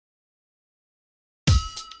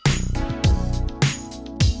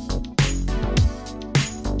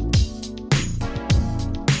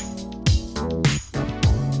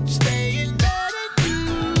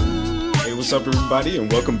What's up, everybody,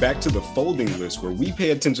 and welcome back to the Folding List, where we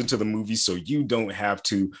pay attention to the movies so you don't have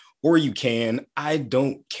to, or you can. I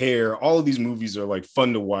don't care. All of these movies are like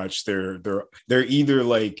fun to watch. They're either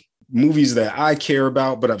like movies that I care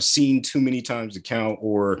about, but I've seen too many times to count,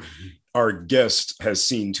 or our guest has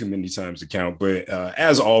seen too many times to count. But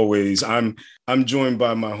as always, I'm joined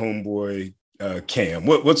by my homeboy Cam.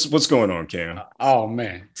 What's going on, Cam? Oh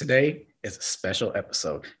man, today is a special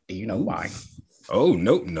episode. Do you know why? Oh,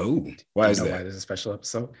 no. Why is that? Why this is a special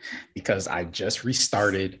episode? Because I just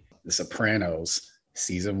restarted The Sopranos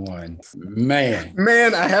season 1.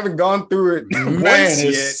 Man, I haven't gone through it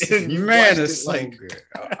it's so good.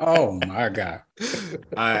 Oh my God.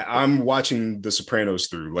 I'm watching The Sopranos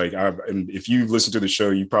through. And if you listen to the show,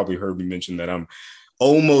 you probably heard me mention that I'm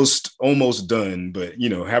almost done, but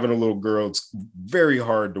having a little girl, it's very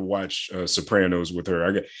hard to watch Sopranos with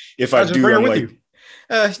her.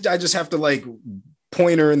 I just have to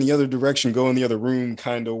point her in the other direction, go in the other room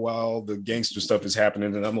kind of while the gangster stuff is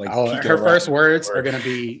happening. And I'm like, her first words are going to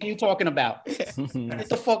be, what are you talking about? Get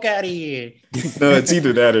the fuck out of here. No, it's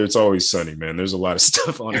either that or It's Always Sunny, man. There's a lot of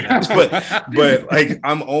stuff on it. But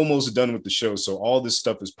I'm almost done with the show. So all this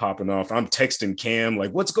stuff is popping off. I'm texting Cam,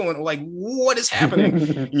 what's going on? What is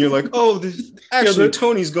happening? And you're like,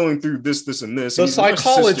 Tony's going through this, and this. The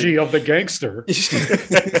psychology of the gangster.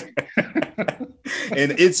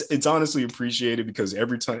 And it's honestly appreciated because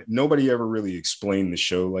every time nobody ever really explained the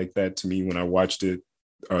show like that to me when I watched it,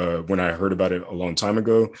 when I heard about it a long time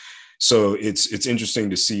ago. So it's interesting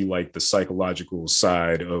to see the psychological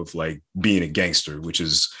side of being a gangster, which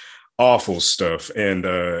is awful stuff. And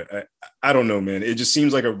I don't know, man. It just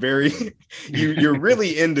seems like a very you're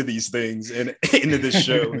really into these things and into this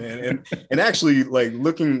show, man. And actually,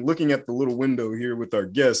 looking at the little window here with our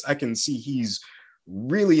guest, I can see he's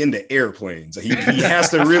really into airplanes. He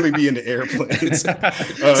has to really be into airplanes.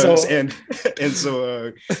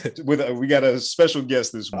 We got a special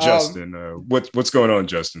guest, this Justin. What's going on,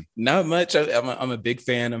 Justin? Not much. I'm a big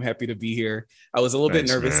fan. I'm happy to be here. I was a little bit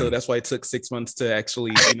nervous, man. So that's why it took 6 months to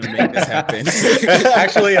actually make this happen.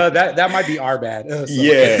 Actually, that might be our bad.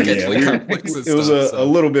 It was a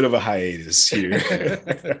little bit of a hiatus here.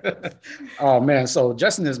 Oh man, so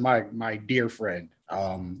Justin is my dear friend.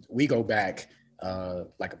 We go back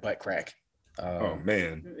like a butt crack. Oh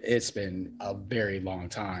man, it's been a very long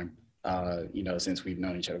time. Since we've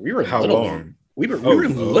known each other. We were how long? We were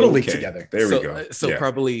in Little League together. There we go. So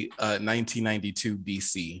probably 1992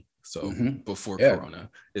 BC. So before Corona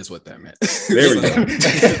is what that meant. There we go.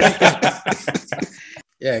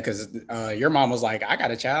 Yeah, because your mom was like, "I got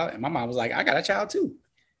a child," and my mom was like, "I got a child too."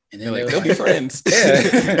 And then they'll be friends.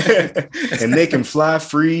 Yeah. And they can fly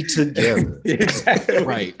free together. Exactly.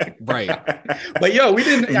 Right. But we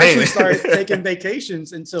didn't actually start taking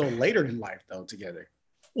vacations until later in life, though, together.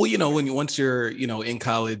 Well, once you're, in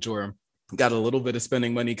college or got a little bit of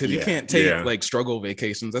spending money, because you can't take struggle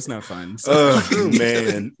vacations. That's not fun. So.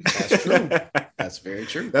 Man. That's true. That's very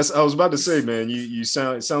true. I was about to say, man, it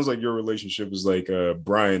sounds like your relationship is like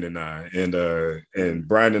Brian and I, and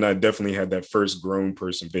Brian and I definitely had that first grown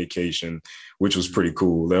person vacation, which was pretty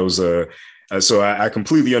cool. That was so I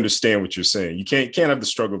completely understand what you're saying. You can't have the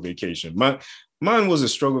struggle vacation. Mine was a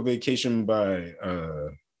struggle vacation by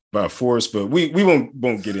force, but we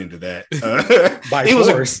won't get into that. By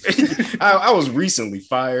force. I was recently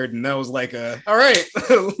fired, and that was like all right.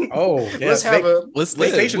 Let's have let's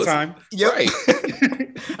vacation time. Yeah, right.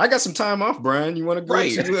 I got some time off, Brian. You want to go?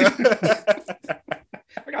 Right.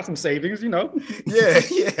 I got some savings,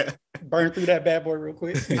 Yeah. Burn through that bad boy real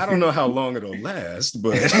quick. I don't know how long it'll last,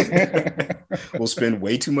 but we'll spend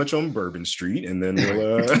way too much on Bourbon Street, and then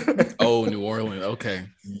we'll. New Orleans. Okay.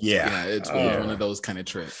 Yeah. It's one of those kind of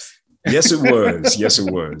trips. Yes, it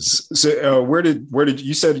was. So, where did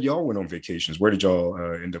you said y'all went on vacations? Where did y'all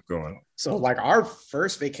end up going? So, our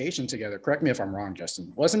first vacation together. Correct me if I'm wrong,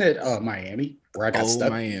 Justin. Wasn't it Miami where I got stuck?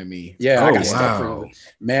 Miami. Yeah, I got stuck.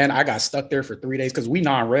 I got stuck there for 3 days because we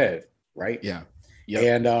non-rev, right? Yeah. Yep.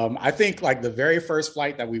 And I think the very first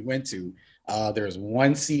flight that we went to, there was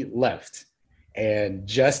one seat left, and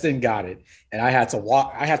Justin got it, and I had to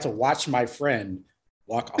watch my friend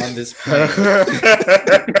walk on this plane.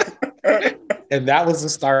 And that was the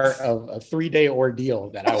start of a 3-day ordeal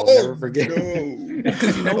that I will never forget.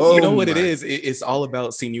 No. You know what it is? It's all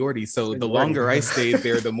about seniority. So the longer I stayed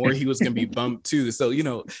there, the more he was going to be bumped too. So,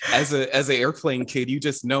 as an airplane kid, you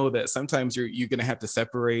just know that sometimes you're going to have to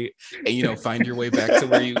separate and, find your way back to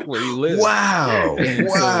where you live. Wow.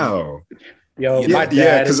 Wow. Yo, my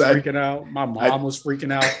dad is 'cause freaking out. My mom was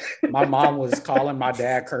freaking out. My mom was calling my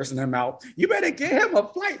dad, cursing him out. You better get him a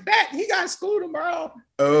flight back. He got school tomorrow.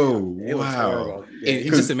 Oh, It was wow. horrible. Yeah, And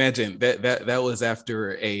just imagine that was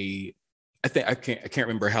after I think I can't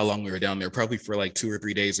remember how long we were down there, probably for like 2 or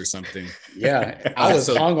 3 days or something. yeah, I was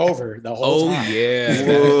hungover the whole time. Yeah.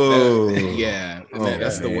 Whoa. Yeah. And Oh,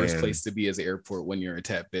 that's the worst man. place to be as an airport when you're a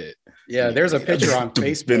tad bit. Yeah, there's a picture on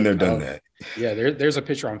Facebook. Been there, done that. Yeah, there's a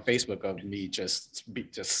picture on Facebook of me just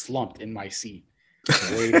slumped in my seat,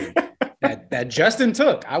 waiting. that Justin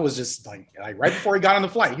took. I was just like right before he got on the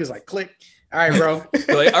flight, he was like, click. All right, bro.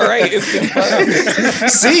 Like, all right, it's been fun.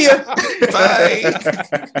 See ya. Bye.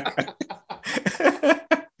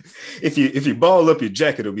 If you ball up your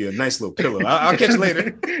jacket, it'll be a nice little pillow. I'll catch you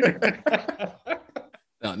later.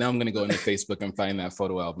 Now I'm gonna go into Facebook and find that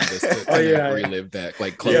photo album just to relive that,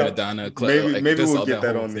 like Chloe Madonna. Maybe we'll get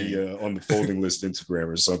that on the folding list Instagram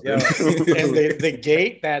or something. Yeah. And the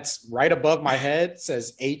gate that's right above my head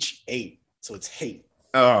says H8, so it's hate.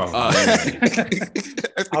 Oh, I think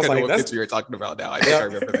I was know like, what that's- picture you're talking about now. I think I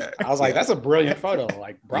remember that. I was like, that's a brilliant photo.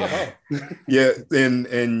 Like, bravo. yeah,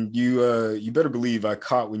 and you better believe I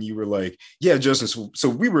caught when you were like, yeah, Justin. So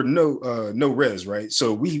we were no res, right?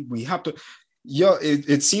 So we hopped up. Y'all,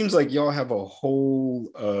 it seems like y'all have a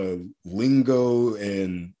whole lingo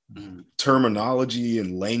and terminology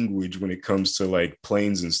and language when it comes to like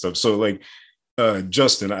planes and stuff. So like,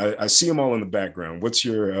 Justin, I see them all in the background. What's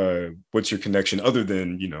your connection other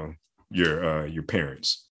than your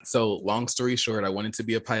parents? So long story short, I wanted to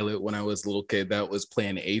be a pilot when I was a little kid. That was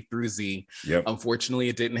plan A through Z. Yep. Unfortunately,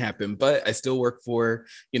 it didn't happen, but I still work for,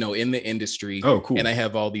 in the industry. Oh, cool. And I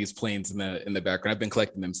have all these planes in the background. I've been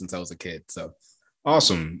collecting them since I was a kid. So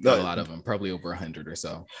awesome. got a lot of them, probably over 100 or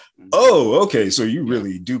so. Oh, okay. So you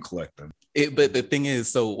really do collect them. But the thing is,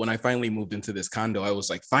 so when I finally moved into this condo, I was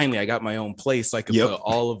like, finally, I got my own place. So I could put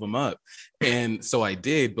all of them up. And so I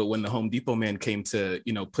did. But when the Home Depot man came to,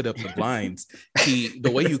 put up the blinds, the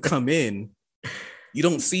way you come in, you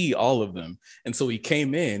don't see all of them. And so he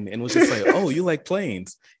came in and was just like, oh, you like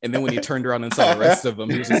planes. And then when he turned around and saw the rest of them,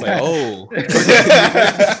 he was just like, oh.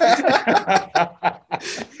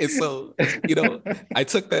 And so, I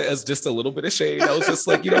took that as just a little bit of shade. I was just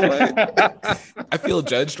like, you know what? I feel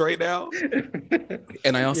judged right now.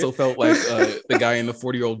 And I also felt like the guy in the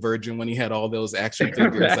 40-Year-Old Virgin when he had all those action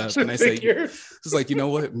figures up. And I said, just like, you know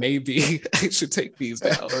what? Maybe I should take these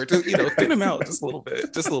down or just, thin them out just a little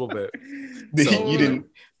bit. So, you didn't.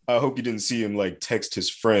 I hope you didn't see him like text his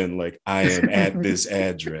friend like, I am at this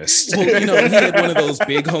address. Well, he had one of those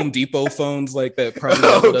big Home Depot phones like that probably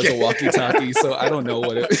doubled as a walkie-talkie. So I don't know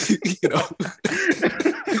what it,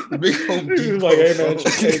 big Home Depot. Like, hey man,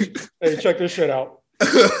 hey, check this shit out.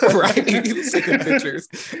 Right, he was taking pictures,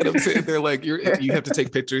 and I'm sitting there like, you have to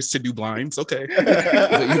take pictures to do blinds, okay?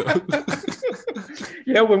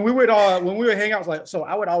 Yeah, when we would hang out, like, so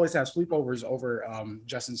I would always have sleepovers over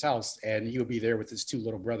Justin's house, and he would be there with his 2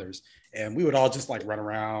 little brothers, and we would all just like run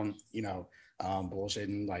around,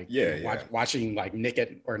 bullshitting, like watching like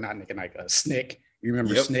Snick. You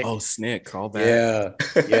remember Snick? Oh, Snick, all that. Yeah.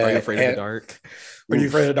 Are You Afraid of the Dark? Were You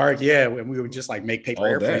Afraid of the Dark? Yeah, when we would just like make paper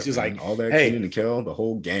airplanes. He was like, all that, hey, Kenan and Kel, the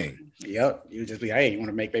whole gang. Yep. You would just be, hey, you want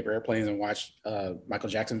to make paper airplanes and watch Michael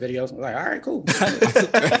Jackson videos? I'm like, all right, cool.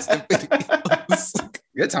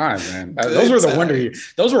 Good times, man. Those were the wonder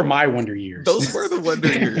years. Those were my wonder years. Those were the wonder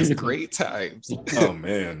years. Great times. Oh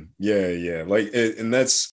man, yeah. Like, and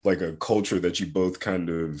that's like a culture that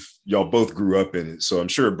y'all both grew up in it. So I'm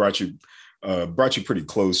sure it brought you pretty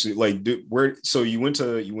close. Like, so you went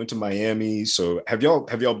to Miami. So have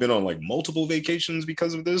y'all been on like multiple vacations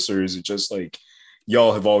because of this, or is it just like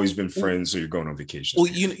y'all have always been friends, so you're going on vacation?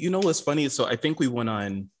 Well, you know what's funny? So I think we went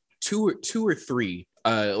on two or three.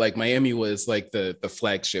 Like Miami was like the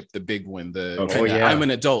flagship, the big one. I'm an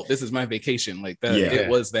adult. This is my vacation. Like that. Yeah. It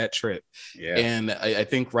was that trip. Yeah. And I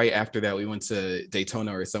think right after that we went to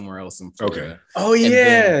Daytona or somewhere else in Florida. Okay. Oh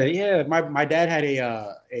yeah, yeah. My dad had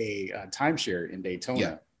a timeshare in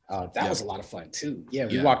Daytona. Yeah. That was a lot of fun too. Yeah,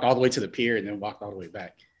 we walked all the way to the pier and then walked all the way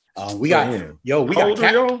back. We got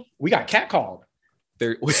catcalled.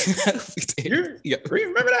 There, you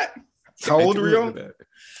remember that? How old were y'all?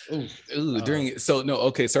 So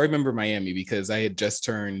I remember Miami because I had just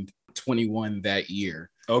turned 21 that year.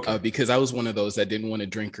 Okay. Because I was one of those that didn't want to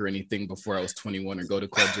drink or anything before I was 21 or go to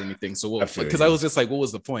clubs or anything. So because I was just like, what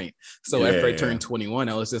was the point? So after I turned 21,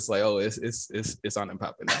 I was just like, oh, it's on and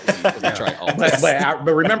popping now. Let me try all this.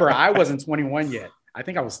 But remember, I wasn't 21 yet. I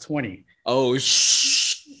think I was 20. Oh,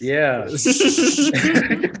 yeah.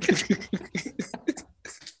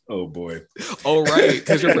 Oh boy. Oh, right.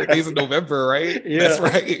 Because your birthday's in November, right? Yeah. That's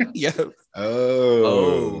right. Yeah.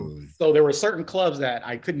 Oh. So there were certain clubs that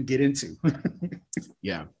I couldn't get into.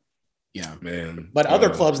 Yeah. Yeah. Man. But other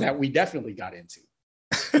clubs that we definitely got into.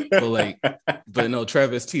 But no,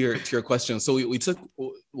 Travis, to your question. So we took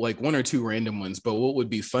like one or two random ones, but what would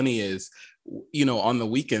be funny is, on the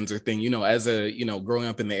weekends or thing, as a, growing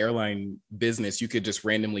up in the airline business, you could just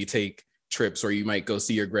randomly take trips, or you might go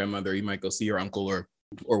see your grandmother, you might go see your uncle or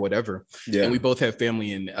whatever. Yeah. And we both have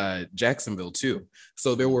family in Jacksonville too.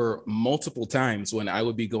 So there were multiple times when I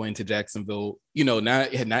would be going to Jacksonville,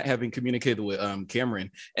 not having communicated with Cameron,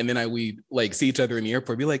 and then we'd like see each other in the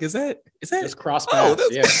airport, be like, is that just cross paths?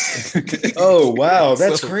 Yeah. Oh wow,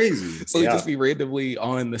 that's crazy. So we just be randomly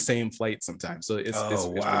on the same flight sometimes. So it's wow.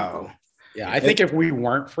 really cool. Yeah, I think if we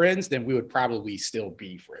weren't friends, then we would probably still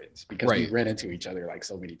be friends because we ran into each other like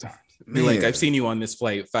so many times. Be like, I've seen you on this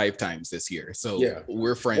flight 5 times this year, so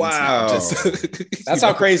we're friends. Wow, now. That's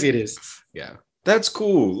how crazy it is. Yeah, that's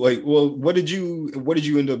cool. Like, well, what did you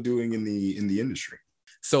end up doing in the industry?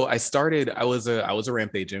 So I was a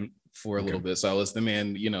ramp agent for a little bit. So I was the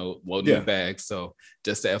man, loading the bags. So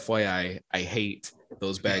just a FYI, I hate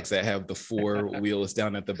those bags that have the 4 wheels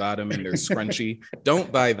down at the bottom and they're scrunchy. Don't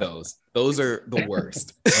buy those. Those are the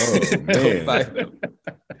worst. Oh, Don't buy them.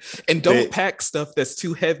 And don't pack stuff that's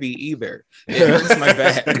too heavy either. It hurts my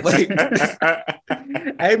back.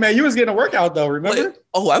 Hey man, you was getting a workout though, remember?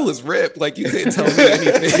 I was ripped. Like you couldn't tell me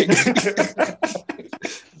anything.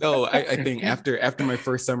 No, I think after my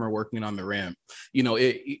first summer working on the ramp,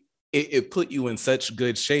 it put you in such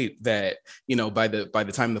good shape that, by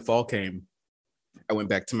the time the fall came, I went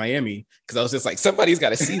back to Miami because I was just like, somebody's got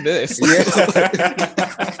to see this.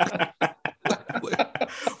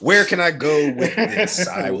 Where can I go with this?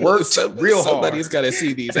 I worked real hard. Somebody's got to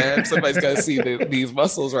see these abs. Somebody's got to see these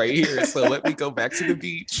muscles right here. So let me go back to the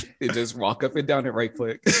beach and just walk up and down it right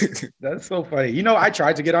quick. That's so funny. I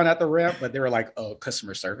tried to get on at the ramp, but they were like, "Oh,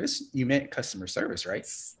 customer service? You meant customer service, right?"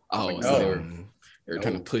 Oh, like, so no. They're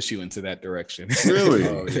trying to push you into that direction. Really?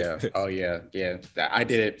 Oh yeah. I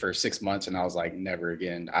did it for 6 months, and I was like, never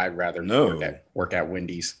again. I'd rather work at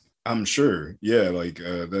Wendy's. I'm sure. Yeah, like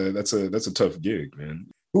that's a tough gig, man.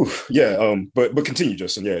 Oof, yeah. But continue,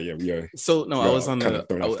 Justin. Yeah. We are. So no, I was on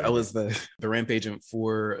I was the ramp agent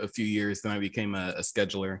for a few years. Then I became a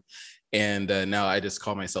scheduler, and now I just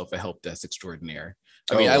call myself a help desk extraordinaire.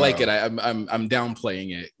 I mean, I like it. I'm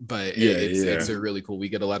downplaying it, but it's a really cool. We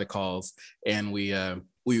get a lot of calls, and we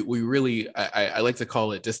really I like to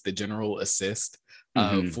call it just the general assist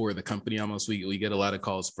for the company. Almost, we get a lot of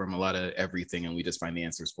calls from a lot of everything, and we just find the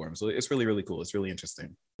answers for them. So it's really, really cool. It's really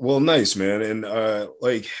interesting. Well, nice, man. And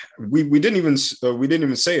like we didn't even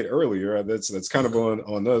say it earlier. That's kind of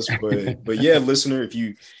on us, but yeah, listener, if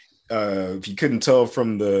you couldn't tell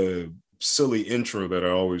from the silly intro that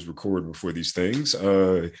I always record before these things,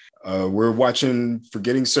 we're watching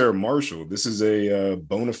Forgetting Sarah Marshall. This is a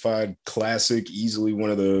bona fide classic, easily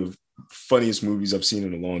one of the funniest movies I've seen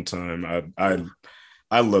in a long time.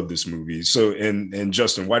 I love this movie. So, and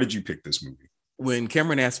Justin, why did you pick this movie? When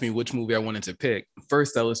Cameron asked me which movie I wanted to pick,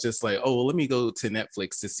 first I was just like, oh, well, let me go to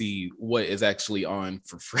Netflix to see what is actually on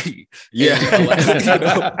for free. Yeah.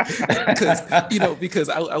 Because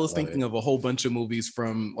I was thinking of a whole bunch of movies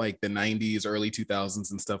from like the 90s, early 2000s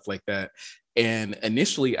and stuff like that. And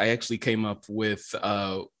initially I actually came up with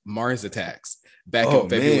Mars Attacks back in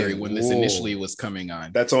February when this initially was coming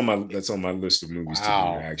on. That's on my list of movies to do,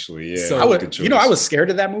 actually. Yeah. So I was scared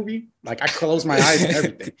of that movie. Like I closed my eyes and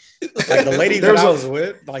everything. Like the lady that I was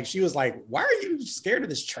with, like she was like, "Why are you scared of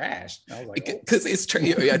this trash?" And I was like, "Because it's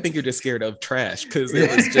I think you're just scared of trash because it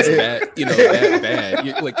was just that that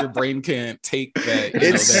bad. Like your brain can't take that.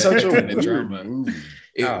 It's such a weird drama movie.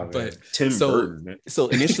 But Tim Burton. So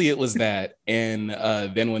initially it was that, and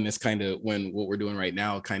then when what we're doing right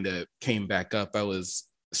now kind of came back up, I was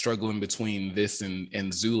struggling between this and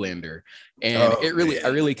Zoolander, and I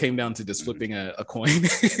really came down to just flipping a coin.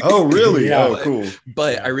 Oh really? Cool.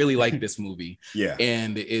 But I really like this movie. Yeah,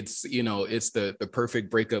 and it's it's the perfect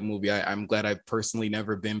breakup movie. I'm glad I've personally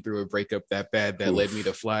never been through a breakup that bad that led me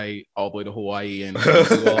to fly all the way to Hawaii and do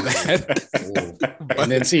all that. And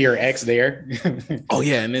then see your ex there. Oh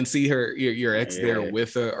yeah, and then see your ex there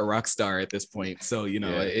with a rock star at this point. So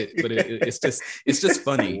it's just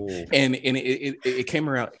funny. Ooh. And it came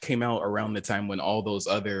out around the time when all those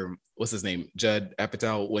other, what's his name, Judd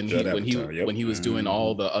Apatow, when he was doing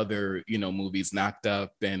all the other movies, Knocked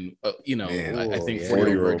Up, and I think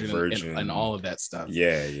 40-Year-Old Virgin and all of that stuff.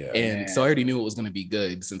 Yeah. And so I already knew it was going to be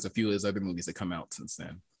good since a few of his other movies had come out since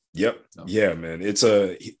then. Yep. So. Yeah, man. It's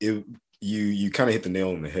you kind of hit the nail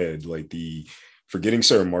on the head. Like the Forgetting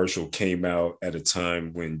Sarah Marshall came out at a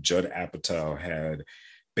time when Judd Apatow had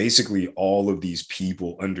basically all of these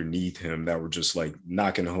people underneath him that were just like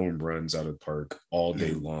knocking home runs out of the park all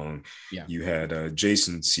day long. Yeah. You had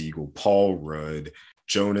Jason Segel, Paul Rudd,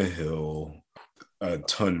 Jonah Hill, a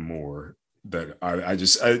ton more that I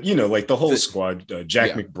just, you know, like the whole squad,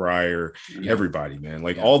 Jack McBrayer, everybody, man,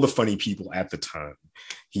 like all the funny people at the time,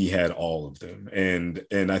 he had all of them. And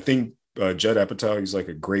I think Judd Apatow, he's like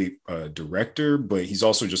a great director, but he's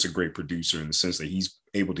also just a great producer in the sense that he's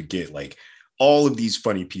able to get like all of these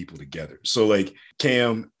funny people together. So like,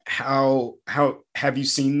 Cam, how have you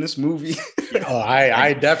seen this movie? Oh,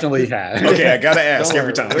 I definitely have. Okay, I gotta ask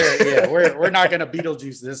every time. We're not gonna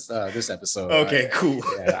Beetlejuice this episode. Okay, cool.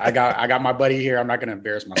 Yeah, I got my buddy here. I'm not gonna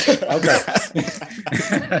embarrass myself. Okay.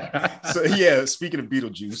 So yeah, speaking of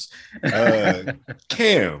Beetlejuice,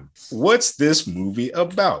 Cam, what's this movie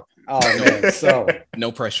about? Oh man, so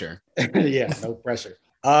no pressure. Yeah, no pressure.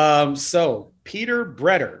 So Peter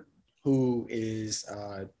Bretter, who is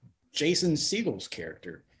Jason Segel's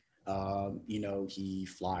character, you know, he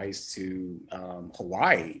flies to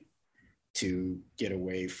Hawaii to get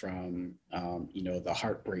away from you know, the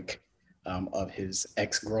heartbreak of his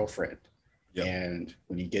ex-girlfriend. Yep. And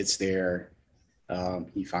when he gets there,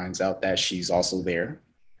 he finds out that she's also there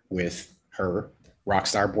with her rock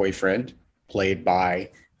star boyfriend, played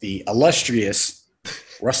by the illustrious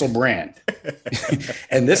Russell Brand.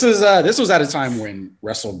 And this was at a time when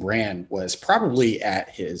Russell Brand was probably at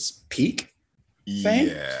his peak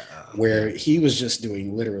fame, where he was just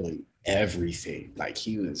doing literally everything. Like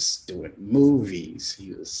he was doing movies,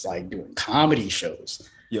 he was like doing comedy shows.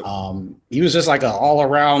 Yep. He was just like an all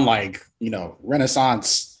around, like, you know,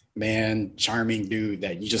 Renaissance man, charming dude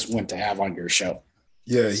that you just want to have on your show.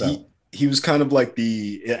 Yeah, so he was kind of like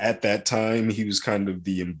at that time, he was kind of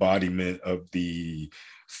the embodiment of the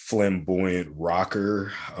flamboyant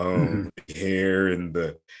rocker, hair and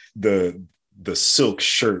the silk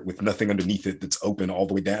shirt with nothing underneath it that's open all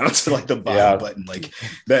the way down to like the bottom button. Like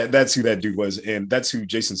that's who that dude was. And that's who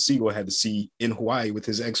Jason Segel had to see in Hawaii with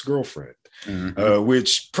his ex-girlfriend,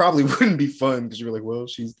 which probably wouldn't be fun because you're like, well,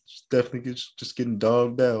 she's definitely just getting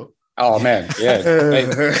dogged out. Oh man, yeah.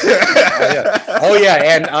 Oh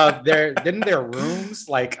yeah, and their rooms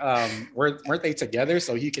like weren't they together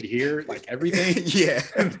so he could hear like everything? Yeah,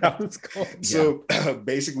 that was cool. So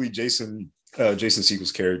basically, Jason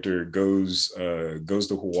Segel's character goes to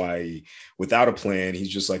Hawaii without a plan. He's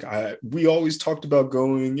just like, we always talked about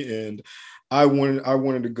going, and I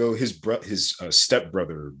wanted to go. His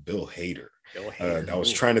stepbrother Bill Hader. I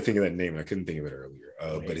was trying to think of that name. I couldn't think of it earlier.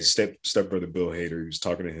 But his stepbrother Bill Hader, he was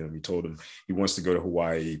talking to him. He told him he wants to go to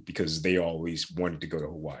Hawaii because they always wanted to go to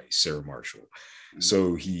Hawaii, Sarah Marshall.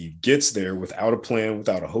 So he gets there without a plan,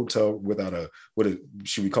 without a hotel, without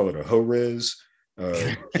should we call it a HORES?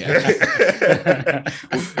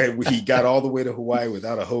 He got all the way to Hawaii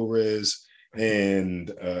without a HORES,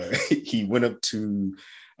 and he went up to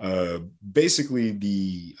basically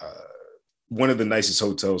the one of the nicest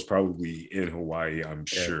hotels probably in Hawaii, I'm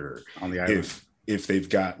sure, on the island. If they've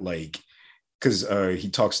got like, because he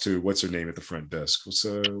talks to what's her name at the front desk? What's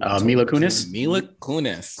Mila Kunis? Mila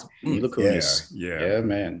Kunis. Mila Kunis. Yeah,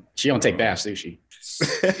 man. She don't take baths, do she?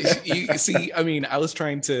 You see, I mean, I was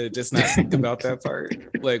trying to just not think about that part.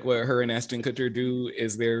 Like what her and Ashton Kutcher do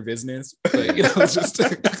is their business. But you know, just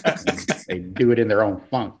they do it in their own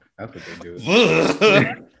funk. That's what they do.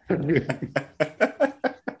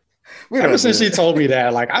 Ever since she told me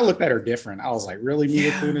that, like, I looked at her different. I was like, really,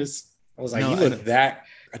 Mila Kunis? I was like, you look that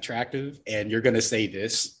attractive, and you're gonna say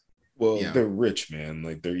this? Well, they're rich, man.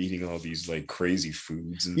 Like they're eating all these like crazy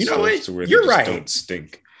foods and you know stuff, what? so where You're they just right. don't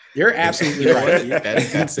stink. You're absolutely right.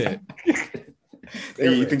 That's it.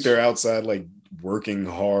 You think they're outside like working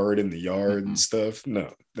hard in the yard and stuff?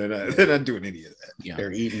 No, they're not doing any of that. Yeah.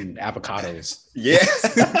 They're eating avocados. Yeah.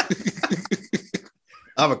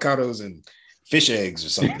 Avocados and fish eggs or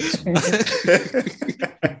something.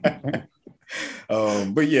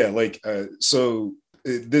 But yeah, like so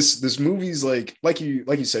this movie's like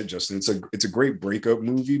you said, Justin, it's a great breakup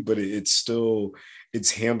movie, but it's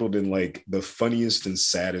handled in like the funniest and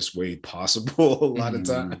saddest way possible a lot of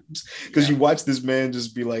times, because you watch this man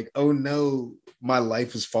just be like, oh no, my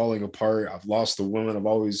life is falling apart, I've lost the woman I've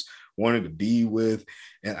always wanted to be with,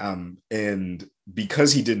 and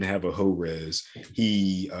because he didn't have a HORES,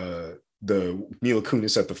 the Mila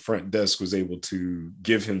Kunis at the front desk was able to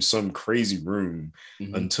give him some crazy room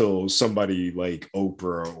until somebody like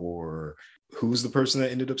Oprah, or who was the person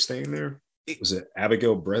that ended up staying there? Was it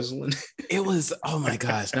Abigail Breslin? It was, oh my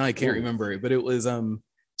gosh, now I can't remember it, but it was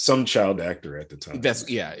some child actor at the time.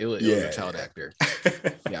 It was a child actor.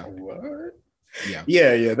 Yeah. What?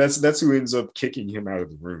 Yeah. That's who ends up kicking him out of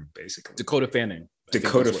the room, basically. Dakota Fanning.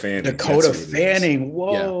 Dakota Fanning. Dakota Fanning.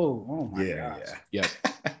 Whoa. Yeah. Oh my gosh. Yeah.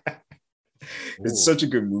 It's such a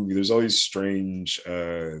good movie. There's always strange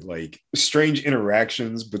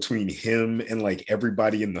interactions between him and like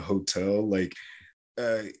everybody in the hotel. Like,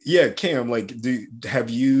 Cam, like, had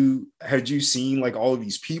you seen like all of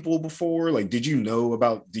these people before? Like, did you know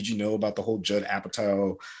about the whole Judd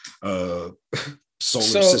Apatow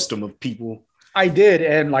solar system of people? I did,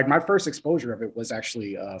 and like my first exposure of it was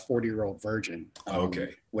actually 40-Year-Old Virgin.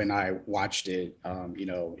 When I watched it,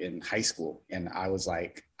 in high school, and I was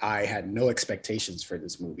like, I had no expectations for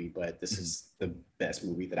this movie, but this is the best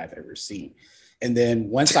movie that I've ever seen. And then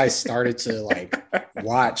once I started to like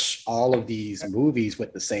watch all of these movies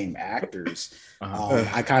with the same actors,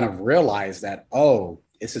 I kind of realized that,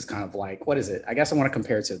 this is kind of like, what is it? I guess I want to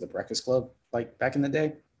compare it to The Breakfast Club, like back in the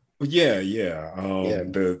day.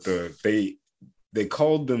 They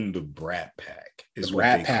called them the Brat Pack.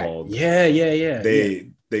 Called.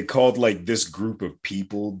 They called like this group of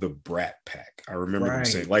people the Brat Pack. I remember them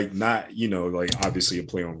saying, like, not, like obviously a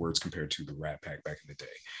play on words compared to the Rat Pack back in the day.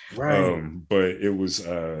 Right. But it was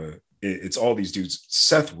it's all these dudes.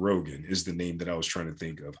 Seth Rogen is the name that I was trying to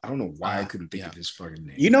think of. I don't know why I couldn't think of his fucking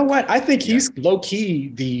name. You know what? I think he's low-key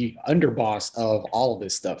the underboss of all of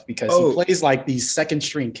this stuff, because he plays like these second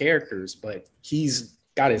string characters, but he's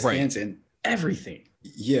got his hands in everything.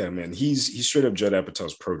 Yeah, man. He's straight up Judd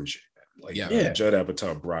Apatow's protege. Like, Judd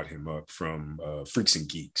Apatow brought him up from Freaks and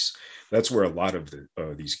Geeks. That's where a lot of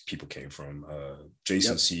these people came from.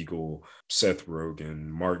 Jason Segel, Seth Rogen,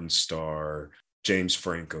 Martin Starr, James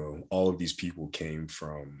Franco. All of these people came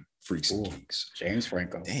from Freaks and Geeks. James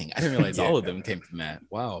Franco. Dang, I didn't realize all of them came from that.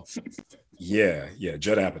 Wow. Yeah,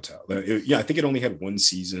 Judd Apatow. I think it only had one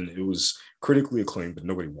season. It was critically acclaimed, but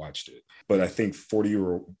nobody watched it. But I think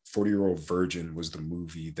 40-Year-Old Virgin was the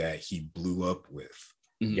movie that he blew up with.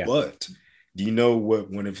 Yeah. But do you know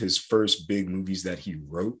what one of his first big movies that he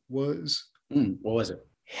wrote was? What was it?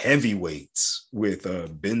 Heavyweights with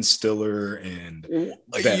Ben Stiller and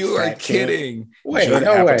you are kidding. Wait,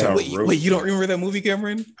 no way. Wait, you don't remember that movie,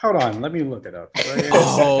 Cameron? Hold on, let me look it up.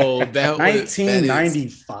 That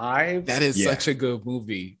 1995. That is such a good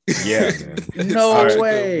movie. Yeah, man. No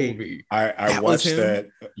way. I watched that.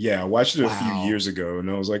 Yeah, I watched it a few years ago, and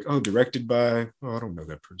I was like, directed by, I don't know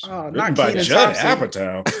that person. Not by Kenan Judd Thompson.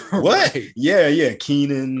 Apatow. What? Yeah,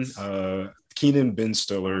 Keenan, Ben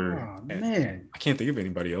Stiller. Oh man, I can't think of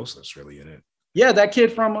anybody else that's really in it. Yeah, that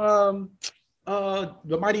kid from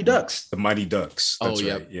the Mighty Ducks. The Mighty Ducks. That's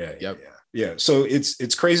right. Yep. Yeah. So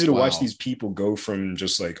it's crazy to watch these people go from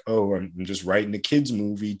just like, I'm just writing a kids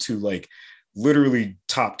movie to like literally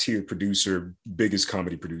top tier producer, biggest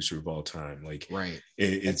comedy producer of all time. Like,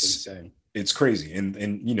 it's crazy. And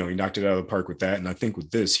he knocked it out of the park with that. And I think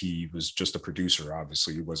with this, he was just a producer.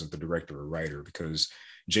 Obviously, he wasn't the director or writer, because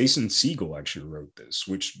Jason Segel actually wrote this,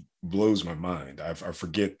 which blows my mind. I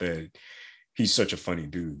forget that he's such a funny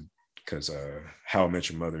dude, because How I Met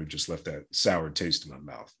Your Mother just left that sour taste in my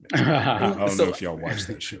mouth. I don't know if y'all watch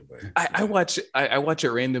that show, but I watch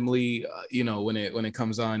it randomly. When it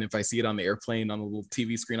comes on, if I see it on the airplane, on the little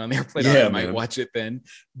TV screen on the airplane, I might watch it then.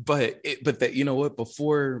 But that, you know what,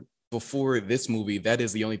 before this movie, that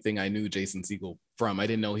is the only thing I knew Jason Segel from. I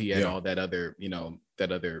didn't know he had all that other,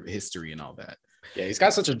 that other history and all that. Yeah, he's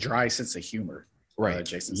got such a dry sense of humor. Right.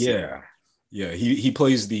 Jason Segel. Yeah, he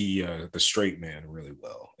plays the straight man really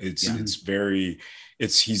well. He's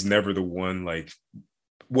never the one, like,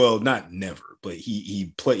 well, not never, but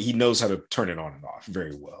he knows how to turn it on and off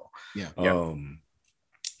very well. Yeah.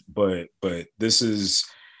 But this is,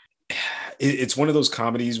 it's one of those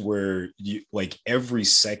comedies where you, like, every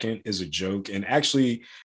second is a joke. And actually,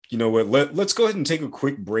 you know what, let's go ahead and take a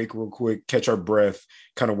quick break real quick, catch our breath,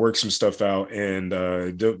 kind of work some stuff out, and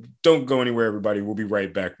don't go anywhere, everybody. We'll be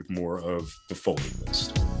right back with more of The Folding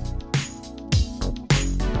List.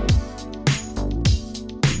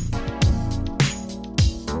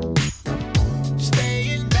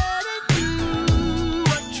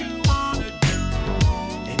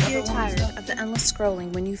 You're tired of the endless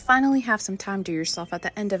scrolling when you finally have some time to yourself at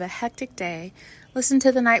the end of a hectic day. Listen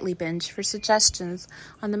to the Nightly Binge for suggestions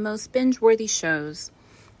on the most binge-worthy shows.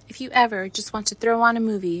 If you ever just want to throw on a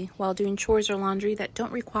movie while doing chores or laundry that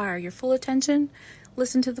don't require your full attention,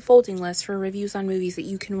 listen to The Folding List for reviews on movies that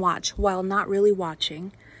you can watch while not really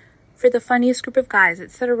watching. For the funniest group of guys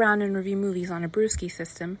that sit around and review movies on a brewski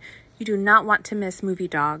system, you do not want to miss Movie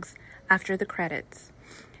Dogs after the credits.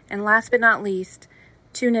 And last but not least,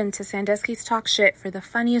 tune in to Sandusky's Talk Shit for the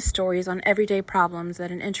funniest stories on everyday problems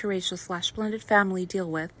that an interracial/blended family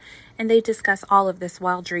deal with, and they discuss all of this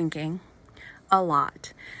while drinking. a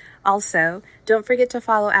lot. Also, don't forget to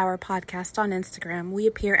follow our podcast on Instagram. We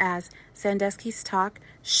appear as Sandusky's Talk.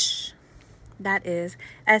 Shh. That is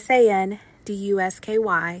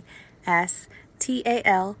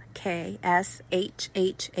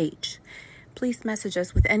SANDUSKYSTALKSHHH. Please message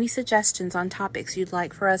us with any suggestions on topics you'd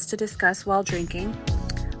like for us to discuss while drinking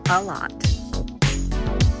a lot.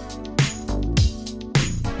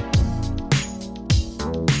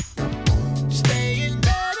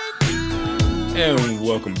 And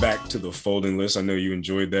welcome back to the Folding List. I know you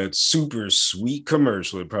enjoyed that super sweet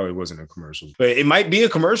commercial. It probably wasn't a commercial, but it might be a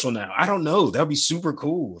commercial now. I don't know. That'd be super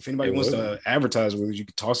cool. If anybody wants to advertise with us, you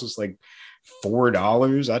could toss us like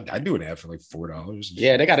 $4. I'd do an ad for like $4.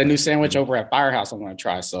 Yeah, they got a new sandwich over at Firehouse I want to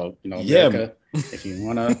try. So, America, if you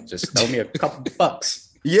want to just throw me a couple bucks.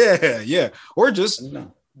 Yeah. Or just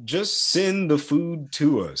send the food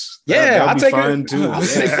to us. Yeah, I'll take fine too. I'll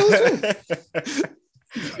take food too.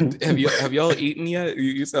 Have y'all eaten yet?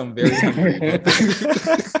 You sound very hungry.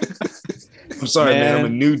 I'm sorry, man. I'm a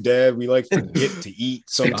new dad. We like forget to eat.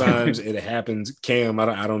 Sometimes it happens. Cam,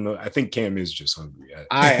 I don't know. I think Cam is just hungry.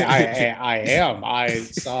 I am. I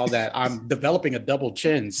saw that I'm developing a double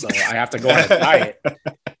chin, so I have to go on a diet,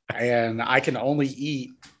 and I can only eat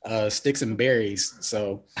sticks and berries.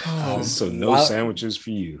 So, sandwiches for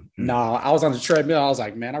you. No, I was on the treadmill. I was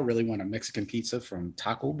like, man, I really want a Mexican pizza from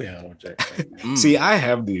Taco Bell. See, I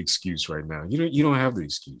have the excuse right now. You don't have the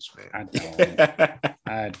excuse, man.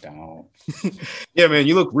 I don't. Yeah, man,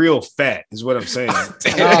 you look real fat, is what I'm saying.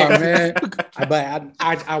 Oh man, but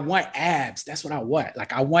I want abs. That's what I want.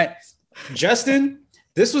 Like I want Justin.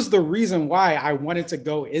 This was the reason why I wanted to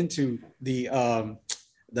go into the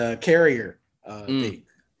carrier thing.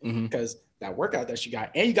 Because that workout that you got,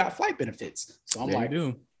 and you got flight benefits. So I'm like,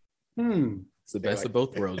 it's the best of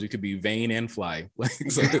both worlds. You could be vain and fly.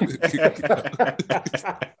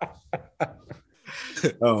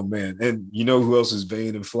 Oh man, and you know who else is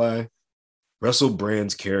vain and fly? Russell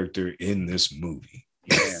Brand's character in this movie.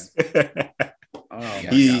 Yeah.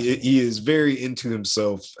 He is very into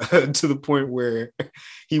himself to the point where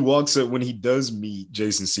he walks up when he does meet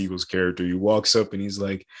Jason Segel's character. He walks up and he's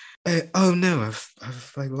like, "Oh no,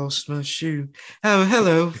 I've like lost my shoe. Oh,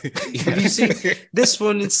 hello. Have you seen this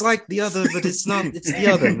one? It's like the other, but it's not. It's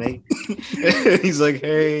the other, mate." He's like,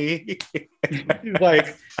 "Hey." He's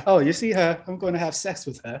like, "Oh, you see her? I'm going to have sex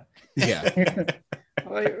with her." Yeah.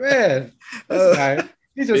 I'm like, man, this guy.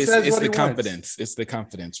 He just says it's what the he confidence. wants. It's the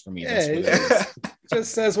confidence for me. Yeah, That's what it is.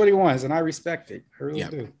 Just says what he wants, and I respect it. I really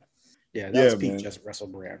do. Yeah, that was peak just Russell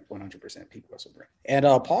Brand, 100% peak Russell Brand. And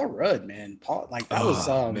Paul Rudd, man.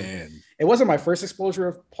 Man. It wasn't my first exposure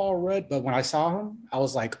of Paul Rudd, but when I saw him, I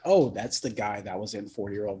was like, oh, that's the guy that was in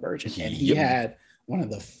 40-Year-Old Virgin. And he had one of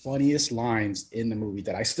the funniest lines in the movie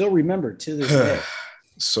that I still remember to this day.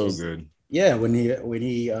 So good. Yeah, when he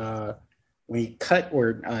cut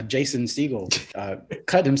where Jason Segel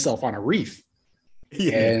cut himself on a reef.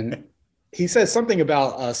 Yeah. And he says something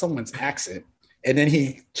about someone's accent. And then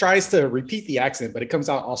he tries to repeat the accent, but it comes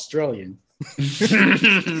out Australian.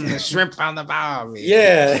 Shrimp on the barbie.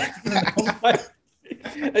 Yeah.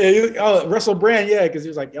 Russell Brand, because he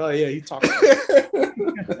was like, oh yeah, he talks.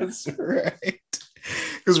 That's right.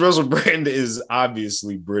 Because Russell Brand is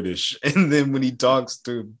obviously British, and then when he talks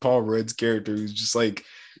to Paul Rudd's character, he's just like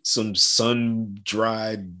some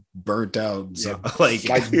sun-dried, burnt out,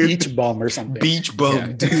 like beach bum or something. Beach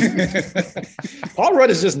bum, dude. Paul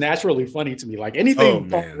Rudd is just naturally funny to me. Like anything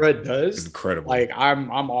Paul Rudd does, it's incredible. Like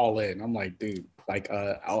I'm all in. I'm like, dude. Like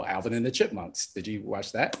Alvin and the Chipmunks. Did you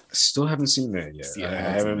watch that? Still haven't seen that yet. I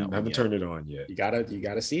haven't turned it on yet. You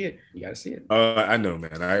gotta see it. You gotta see it. I know,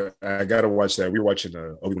 man. I gotta watch that. We were watching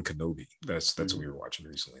Obi-Wan Kenobi. That's what we were watching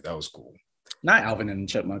recently. That was cool. Not Alvin and the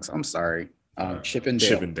Chipmunks. I'm sorry. Chip and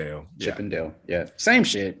Dale. Chip and Dale. Yeah. Same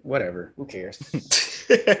shit. Whatever. Who cares?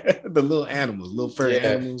 The little animals, little furry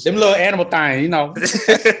animals. Them little animal thing, you know.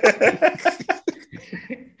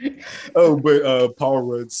 Oh, but Paul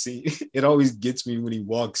Rudd, it always gets me when he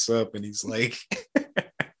walks up and he's like,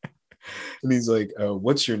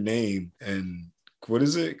 what's your name? And what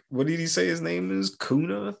is it? What did he say his name is?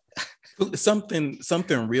 Kuna? Something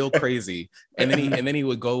real crazy. And then he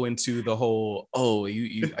would go into the whole,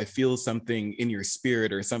 I feel something in your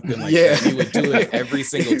spirit or something like that. He would do it every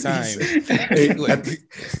single time.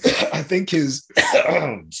 I think his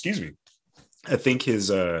excuse me. I think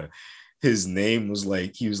his name was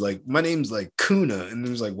like, he was like, my name's like Kuna. And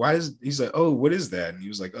he was like, he's like, oh, what is that? And he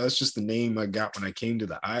was like, oh, it's just the name I got when I came to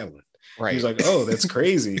the island. Right. He was like, oh, that's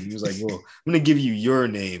crazy. And he was like, well, I'm going to give you your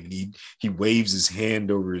name. And he waves his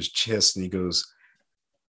hand over his chest and he goes,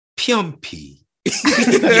 Pyumpi.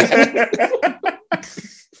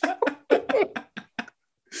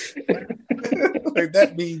 Like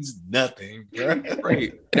that means nothing, bro.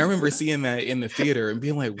 Right. And I remember seeing that in the theater and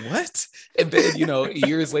being like, what? And then,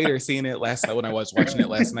 years later, seeing it last night when I was watching it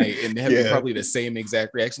last night and having probably the same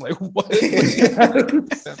exact reaction, like, what?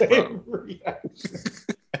 Same reaction.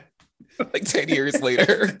 Like 10 years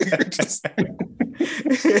later. You're just...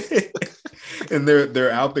 And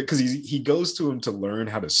they're out there because he goes to him to learn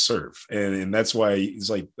how to surf, and that's why he's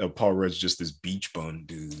like Paul Rudd's just this beach bum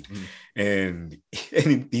dude, and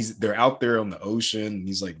they're out there on the ocean. And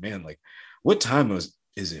he's like, man, like what time is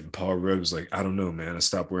it? And Paul Rudd was like, I don't know, man. I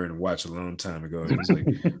stopped wearing a watch a long time ago. And he's like,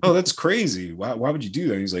 oh, that's crazy. Why would you do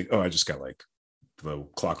that? And he's like, oh, I just got like the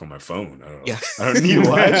clock on my phone. I don't need a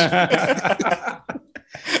watch.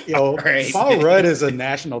 Yo, right. Paul Rudd is a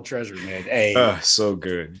national treasure, man. Hey, so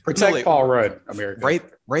good. Protect Paul Rudd, America.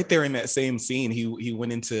 Right there in that same scene, he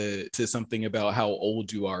went into something about how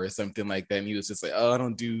old you are or something like that, and he was just like, "Oh, I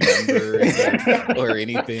don't do numbers or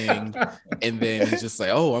anything," and then he's just like,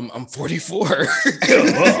 "Oh, I'm 44."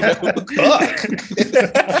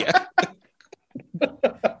 Yeah.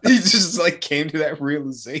 He just like came to that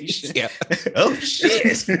realization. Yeah. Oh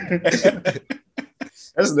shit.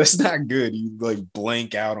 That's not good. You like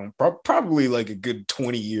blank out on probably like a good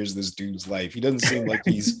 20 years of this dude's life. He doesn't seem like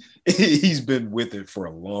he's been with it for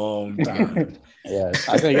a long time. Yeah,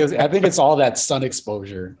 I think it's all that sun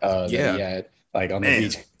exposure that he had like on the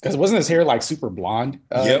beach. Because wasn't his hair like super blonde?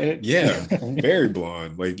 Yeah, very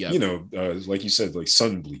blonde. Like like you said, like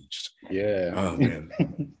sun bleached. Yeah. Oh man,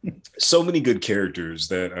 so many good characters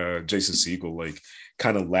that Jason Segel like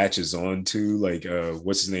kind of latches on to. Like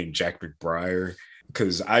what's his name, Jack McBrayer.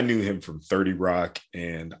 Because I knew him from 30 Rock,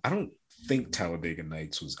 and I don't think Talladega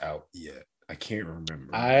Nights was out yet. I can't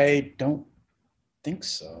remember. I don't think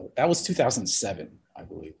so. That was 2007, I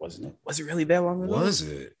believe, wasn't it? Was it really that long ago? Was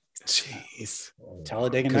it? Jeez.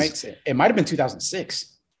 Talladega Nights. It might have been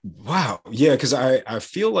 2006. Wow. Yeah, because I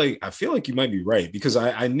feel like you might be right, because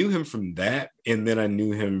I knew him from that, and then I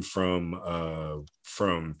knew him from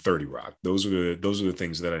 30 Rock. Those are the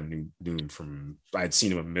things that I knew him from. I'd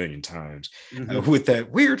seen him a million times with that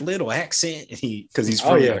weird little accent. He's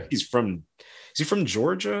from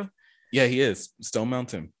Georgia? Yeah, he is. Stone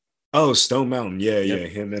Mountain. Oh, Stone Mountain. Yeah.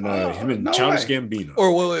 Him and Childish Gambino.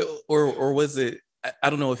 Or was it?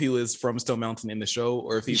 I don't know if he was from Stone Mountain in the show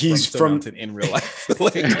or if he's from Stone Mountain in real life.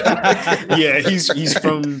 Yeah, he's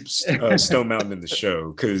from Stone Mountain in the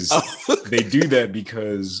show, because they do that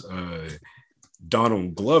because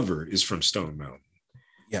Donald Glover is from Stone Mountain.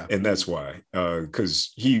 Yeah, and that's why,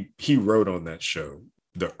 because he wrote on that show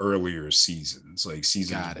the earlier seasons, like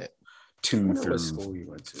season 2 through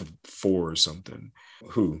 4 or something.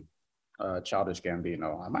 Who? Childish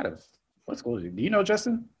Gambino. I might have. What school is he? Do you know,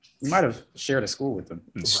 Justin? You might have shared a school with him.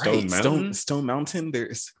 Stone Mountain. Stone Mountain.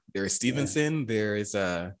 There's Stevenson. Yeah. There's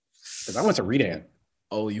because I went to Redan.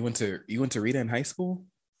 Oh, you went to Redan High School?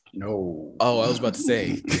 No. Oh, I was about to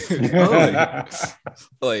say.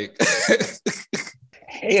 like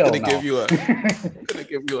hell gonna no. give you a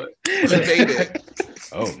debate.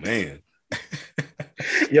 Oh man.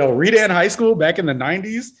 Yo, Redan High School back in the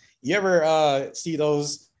 90s. You ever see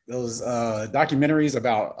those documentaries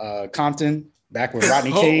about Compton back when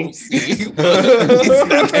Rodney King?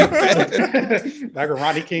 Back when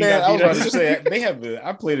Rodney King. Man, I was about to say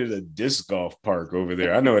I played at a disc golf park over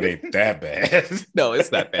there. I know it ain't that bad. No, it's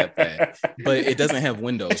not that bad, but it doesn't have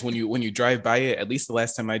windows. When you drive by it, at least the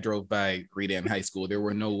last time I drove by Redan High School, there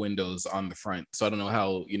were no windows on the front. So I don't know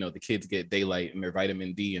how the kids get daylight and their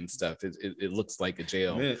vitamin D and stuff. It looks like a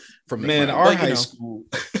jail.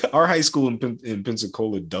 Our high school in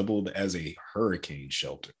Pensacola doubled as a hurricane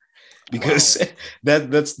shelter. Because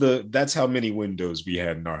that's how many windows we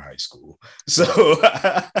had in our high school. So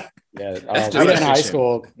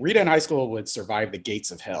Redan High School would survive the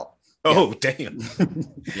gates of hell. Oh damn!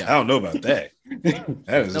 I don't know about that. That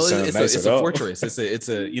doesn't sound nice it's at a all. Fortress. It's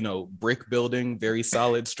a brick building, very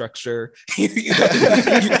solid structure.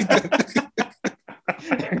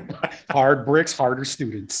 Hard bricks, harder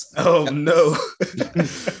students. Oh no!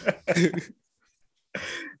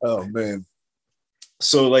 Oh man.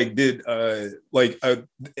 So I think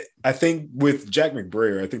with Jack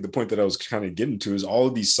McBrayer, I think the point that I was kind of getting to is all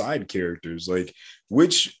of these side characters,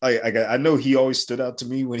 which I know he always stood out to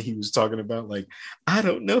me when he was talking about I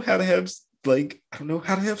don't know how to have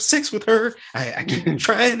sex with her. I keep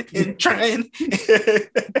trying and trying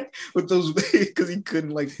with those, because he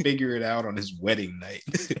couldn't figure it out on his wedding night.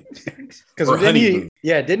 Because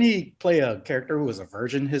didn't he play a character who was a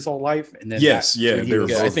virgin his whole life? And then I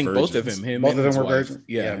think both of them. Both of them were virgins.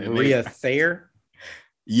 Yeah, Maria Thayer.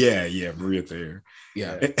 Yeah, Maria Thayer.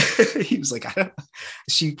 Yeah. He was like,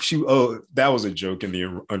 she. Oh, that was a joke in the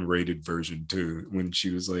unrated version too. When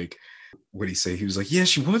she was like, what did he say? He was like, yeah,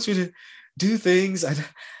 she wants me to do things.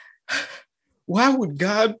 Why would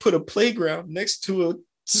God put a playground next to a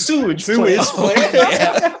sewage plant?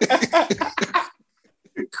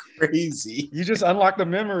 Crazy. You just unlocked the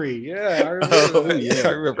memory. Yeah, I remember that. Yeah,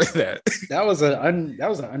 I remember that. That was an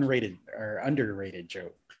unrated or underrated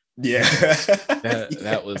joke. Yeah,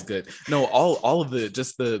 that was good. No, all of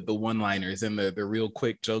the one-liners and the real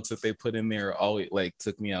quick jokes that they put in there always like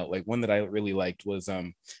took me out. Like one that I really liked was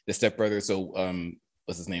the stepbrother. So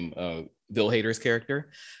what's his name? Bill Hader's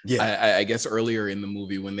character. Yeah, I guess earlier in the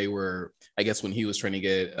movie when they were, I guess when he was trying to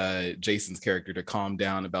get Jason's character to calm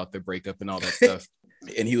down about the breakup and all that stuff.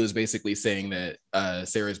 And he was basically saying that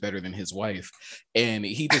Sarah's better than his wife. And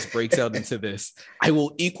he just breaks out into this, I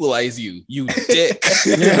will equalize you, you dick.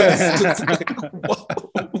 Don't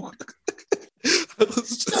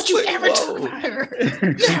you ever try her.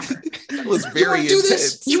 That was very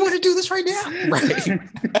intense. You want to do this right now?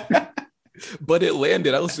 Right. But it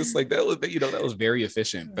landed. I was just like, that was, that was very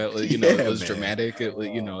efficient. That was, it was dramatic. It was,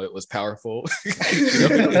 it was powerful.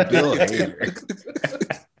 Bill Hader.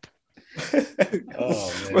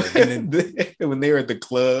 Oh man! And then when they were at the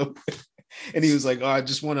club, and he was like, "Oh, I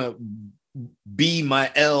just want to be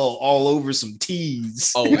my L all over some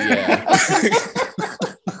T's." Oh yeah!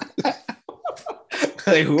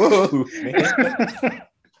 Like whoa, man.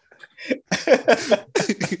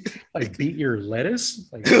 Like beat your lettuce.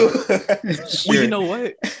 Like, well, you know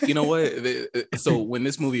what? So when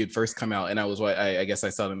this movie had first come out, and I guess I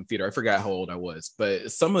saw it in the theater. I forgot how old I was,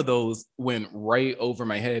 but some of those went right over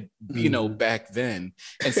my head, back then.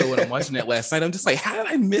 And so when I'm watching it last night, I'm just like, how did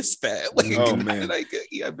I miss that? Like, oh man, I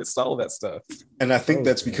missed all of that stuff. And I think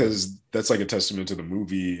that's because that's like a testament to the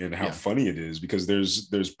movie and how funny it is. Because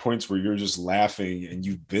there's points where you're just laughing, and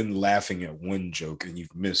you've been laughing at one joke, and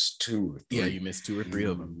you've missed two or three. Yeah, you missed 2 or 3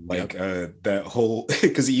 of them. Like that whole,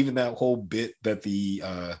 because even that whole bit that the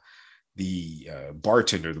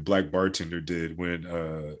bartender, the black bartender, did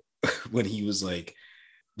when when he was like,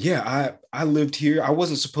 yeah, I lived here, I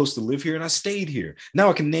wasn't supposed to live here, and I stayed here, now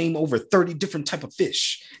I can name over 30 different type of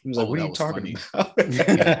fish. He was like, what are you talking about?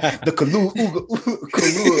 The Kahlua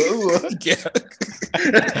Yeah.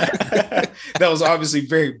 That was obviously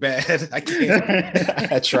very bad.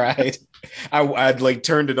 I tried. I'd like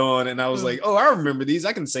turned it on, and I was like, oh, I remember these,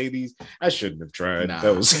 I can say these. I shouldn't have tried.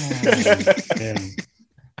 That was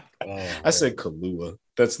I said Kahlua.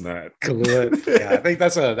 That's not Kahlua. Yeah, I think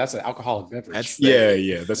that's an alcoholic beverage.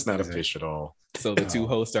 That's not a fish at all. So the two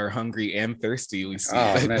hosts are hungry and thirsty. We see.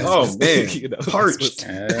 Man. Parched.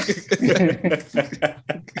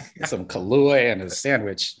 Some Kahlua and a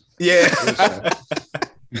sandwich. Yeah.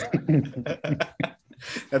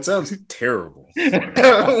 That sounds terrible. I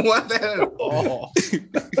don't want that at all.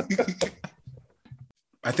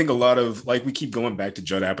 I think a lot of, like, we keep going back to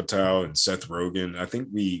Judd Apatow and Seth Rogen. I think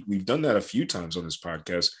we've done that a few times on this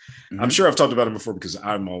podcast. Mm-hmm. I'm sure I've talked about him before because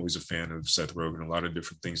I'm always a fan of Seth Rogen. A lot of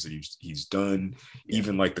different things that he's done,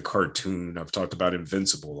 even like the cartoon. I've talked about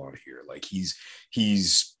Invincible on here. Like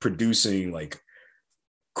he's producing like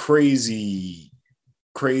crazy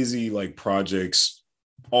like projects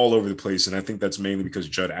all over the place. And I think that's mainly because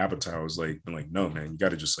Judd Apatow is like, been like, no, man, you got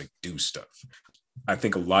to just like do stuff. I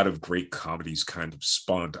think a lot of great comedies kind of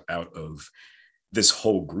spawned out of this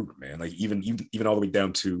whole group, man. Like even all the way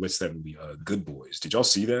down to, what's that movie? Good Boys. Did y'all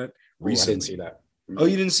see that recently? I didn't see that. Oh,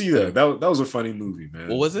 you didn't see that? That was a funny movie, man.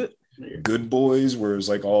 What was it? Good Boys, where it was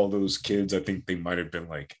like all those kids. I think they might have been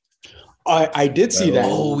like. I did see that.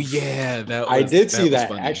 Oh yeah, I did see that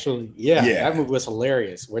funny. Actually. Yeah, that movie was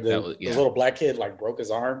hilarious. Where the little black kid like broke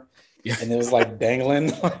his arm, and it was like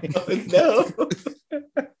dangling. Like, oh, no.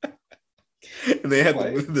 And they had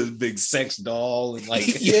the big sex doll and like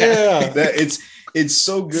that it's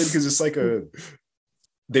so good because it's like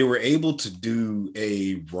they were able to do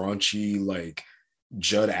a raunchy like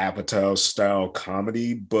Judd Apatow style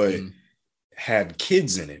comedy, but had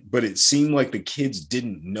kids in it. But it seemed like the kids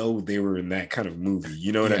didn't know they were in that kind of movie.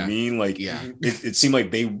 You know what I mean? Like it seemed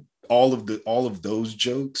like all of those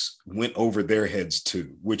jokes went over their heads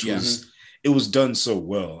too, which it was done so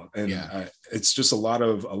well. And it's just a lot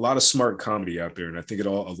of smart comedy out there. And I think a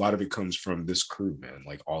lot of it comes from this crew, man,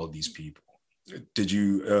 like all of these people. Did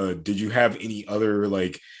you have any other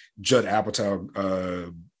like Judd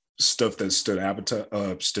Apatow stuff that stood out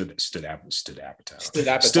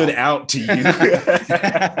to you?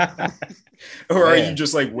 Or are you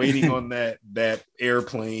just like waiting on that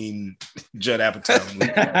airplane Judd Apatow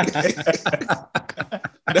movie?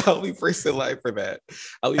 No, I'll be first in line for that.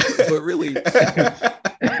 But really,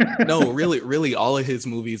 no, really, all of his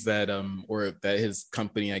movies that or that his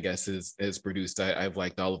company, I guess, is produced. I've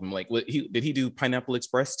liked all of them. Like, did he do Pineapple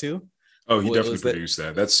Express too? Oh, he definitely produced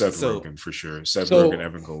that. That's Seth Rogen for sure. Seth Rogen,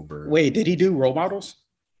 Evan Goldberg. Wait, did he do Role Models?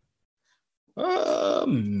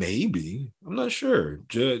 Maybe. I'm not sure.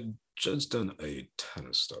 Judd's done a ton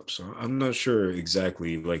of stuff, so I'm not sure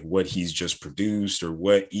exactly like what he's just produced or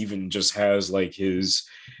what even just has like his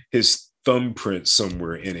thumbprint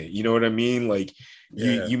somewhere in it. You know what I mean? Like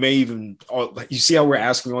you may even you see how we're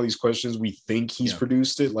asking all these questions. We think he's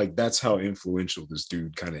produced it. Like that's how influential this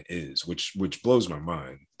dude kind of is, which blows my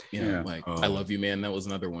mind. Yeah, like I Love You, Man. That was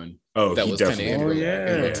another one. Oh, that was kind of in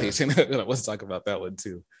rotation. I was talking about that one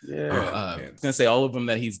too. Yeah, I was gonna say all of them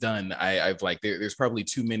that he's done. I've like there's probably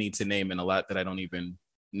too many to name and a lot that I don't even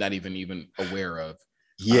not even aware of.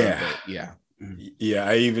 Yeah,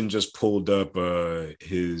 I even just pulled up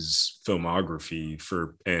his filmography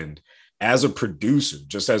and as a producer,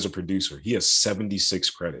 he has 76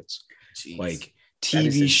 credits. Jeez. Like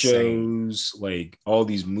TV shows, like all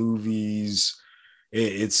these movies.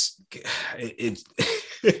 It's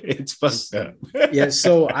fucked up. Yeah,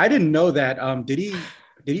 so I didn't know that. Did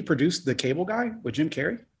he produce The Cable Guy with Jim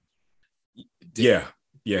Carrey? Yeah,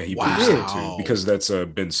 he produced it too because that's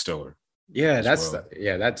Ben Stiller. Yeah,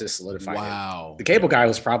 that just solidified it. The Cable Guy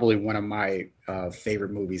was probably one of my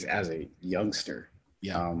favorite movies as a youngster.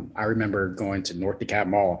 Yeah, I remember going to North DeKalb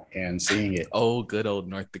Mall and seeing it. Oh, good old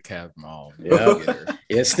North DeKalb Mall. Yeah,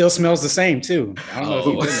 it still smells the same too. I don't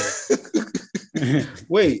know if you've been there.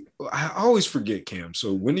 Wait, I always forget, Cam.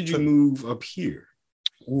 So when did you move up here?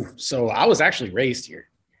 So I was actually raised here.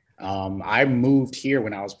 I moved here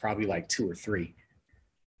when I was probably like 2 or 3.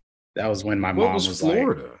 That was when my mom was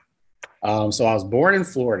Florida. So I was born in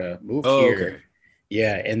Florida, moved here. Okay.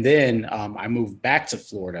 Yeah, and then I moved back to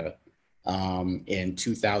Florida in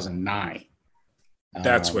 2009.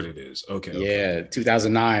 That's what it is. Okay.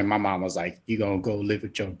 2009. My mom was like, "You gonna go live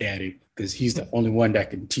with your daddy because he's the only one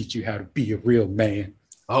that can teach you how to be a real man."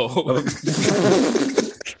 Oh.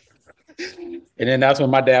 And then that's when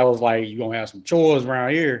my dad was like, "You gonna have some chores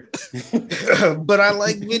around here." But I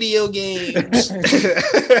like video games.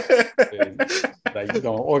 Like, you're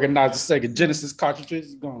gonna organize the Sega Genesis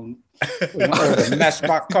cartridges. You're gonna order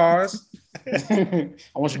Matchbox cars. I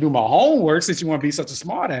want you to do my homework since you want to be such a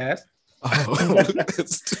smart ass.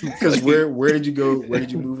 Because where did you go? Where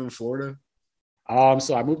did you move in Florida?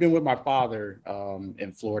 So I moved in with my father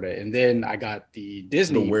in Florida, and then I got the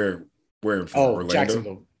Disney. But where in Florida? Orlando?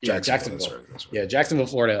 Jacksonville. Yeah, Jacksonville. That's right. Yeah, Jacksonville,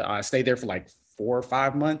 Florida. I stayed there for like 4 or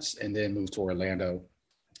 5 months, and then moved to Orlando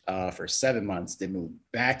for 7 months. Then moved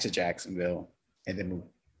back to Jacksonville, and then moved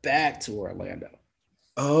back to Orlando.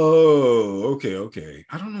 Oh, okay.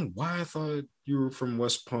 I don't know why I thought you were from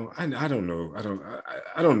West Palm. I don't know. I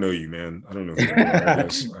don't know you, man. I don't know who you are, I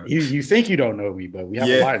guess. You think you don't know me, but we have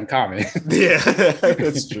a lot in common. Yeah,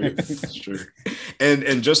 that's true. That's true.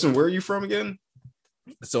 And Justin, where are you from again?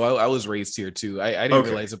 So I was raised here too. I didn't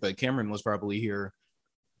realize it, but Cameron was probably here.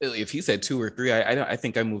 If he said 2 or 3, I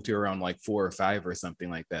think I moved here around like 4 or 5 or something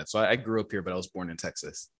like that. So I grew up here, but I was born in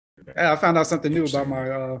Texas. Yeah, I found out something new about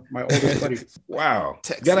my older buddy. Wow,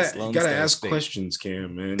 Texas, gotta ask questions,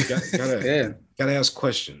 Cam, man. Gotta ask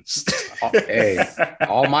questions. Hey,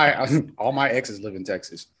 all my exes live in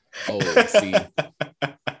Texas. Oh, see,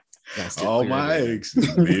 all my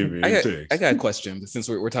exes live in Texas. I got a question since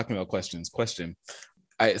we're talking about questions.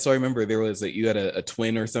 So I remember there was you had a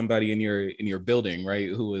twin or somebody in your building, right?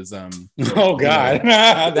 Who was oh God,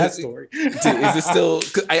 that story. Is it still?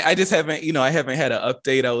 I just haven't, I haven't had an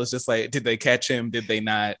update. I was just like, did they catch him? Did they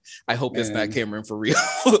not? I hope it's not Cameron for real.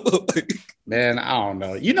 Man, I don't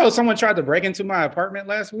know. Someone tried to break into my apartment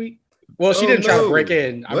last week. Well, she didn't try to break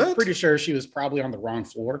in. I'm pretty sure she was probably on the wrong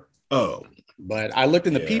floor. Oh, but I looked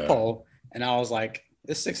in the peephole and I was like,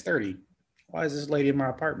 it's 6:30. Why is this lady in my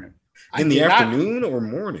apartment? In the afternoon or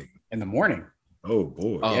morning? In the morning. Oh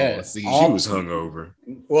boy. Yeah. See, she was hungover.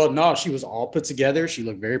 Well, no, she was all put together. She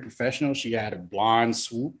looked very professional. She had a blonde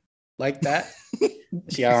swoop like that.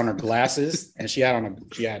 She had on her glasses and she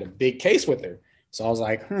had a big case with her. So I was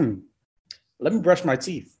like, let me brush my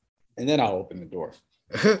teeth and then I'll open the door.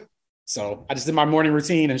 So I just did my morning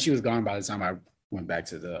routine and she was gone by the time I went back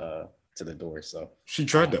to the door. So she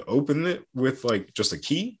tried to open it with like just a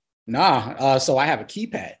key? Nah. So I have a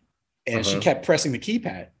keypad. And she kept pressing the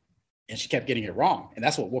keypad and she kept getting it wrong. And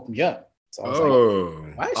that's what woke me up. So I was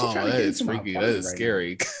like, why is she trying to get into my apartment? That is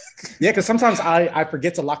scary. Yeah, because sometimes I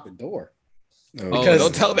forget to lock the door. Because,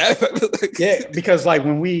 don't tell that. Yeah, because like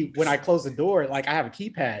when I close the door, like I have a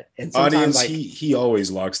keypad. And sometimes audience, he always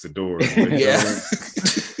locks the door. Yeah.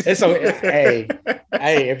 And so, hey,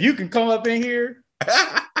 if you can come up in here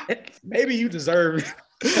Maybe you deserve.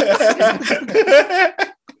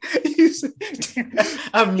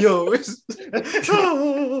 I'm yours.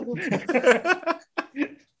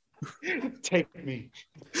 Take me.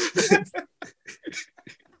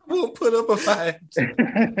 We'll put up a fight.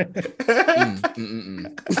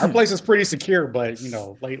 Our place is pretty secure, but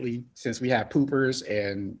lately since we have poopers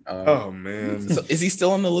and oh man, so is he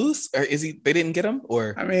still on the loose, or is he? They didn't get him,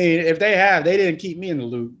 or I mean, if they have, they didn't keep me in the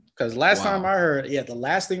loop because last time I heard, the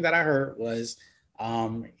last thing that I heard was,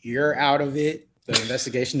 you're out of it. The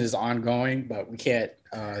investigation is ongoing, but we can't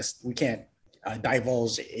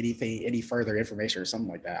divulge any further information or something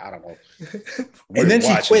like that. I don't know. And then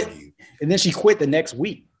she quit. And then she quit the next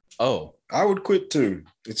week. oh I would quit too.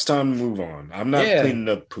 It's time to move on. I'm not cleaning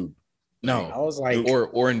up poop. no, I was like,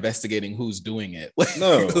 or investigating who's doing it.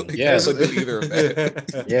 No, yes, either of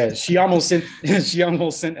that. yeah, she almost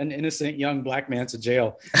sent an innocent young black man to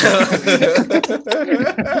jail.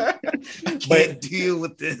 Can't deal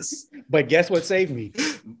with this. But guess what saved me?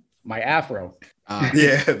 My afro.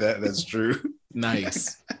 Yeah, that's true.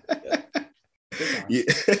 Nice. Yeah.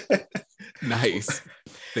 Nice.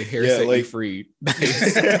 The hair set you free.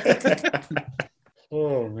 Nice.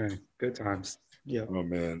 Oh man, good times. Yeah. Oh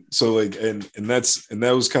man. So and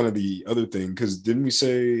that was kind of the other thing, because didn't we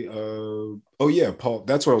say Paul,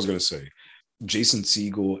 that's what I was gonna say. Jason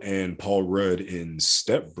Segel and Paul Rudd in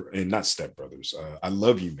not Step Brothers. I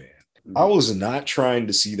Love You Man. I was not trying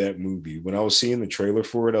to see that movie. When I was seeing the trailer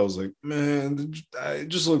for it, I was like, man, it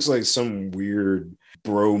just looks like some weird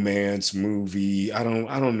bromance movie. I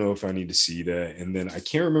don't know if I need to see that. And then I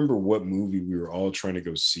can't remember what movie we were all trying to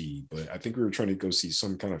go see, but I think we were trying to go see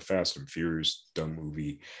some kind of Fast and Furious dumb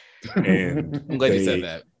movie. And I'm glad you said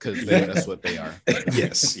that, because that's what they are.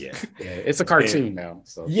 Yes, yeah. It's a cartoon now.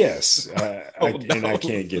 So yes, and I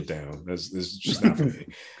can't get down. This is just not for me.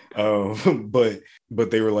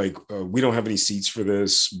 But they were like, we don't have any seats for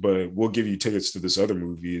this, but we'll give you tickets to this other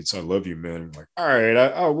movie. It's I Love You Man. I'm like, all right,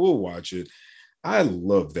 I will watch it. I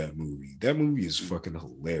love that movie. That movie is fucking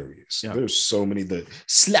hilarious. Yeah. There's so many, the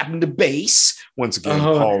slapping the bass. Once again,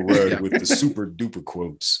 Paul Rudd with the super duper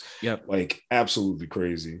quotes. Yep. Like absolutely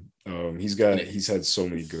crazy. He's had so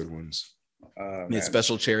many good ones. His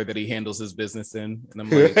special chair that he handles his business in. And I'm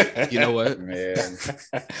like, you know what? Man.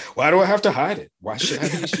 Why do I have to hide it? Why should I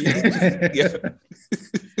be ashamed? Yeah.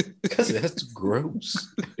 Because that's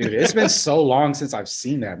gross. Dude, it's been so long since I've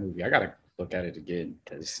seen that movie. I gotta look at it again,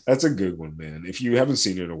 because that's a good one, man. If you haven't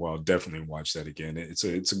seen it in a while, definitely watch that again. It's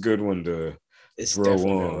a good one to throw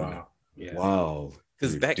on. Yeah. Wow.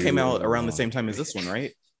 Because that came out around the same time as this one,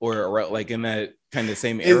 right? Or around, like in that kind of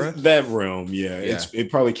same era? That realm, yeah. It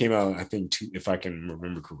probably came out, I think, if I can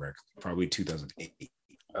remember correctly, probably 2008.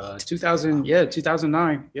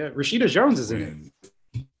 2009. Yeah, Rashida Jones is in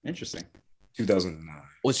it. Interesting. 2009.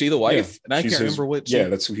 Was she the wife? Yeah, and I can't remember what.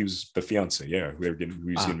 That's who he was, the fiance. Yeah, who he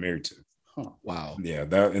was getting married to. Huh. Wow. Yeah,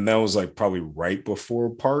 that was like probably right before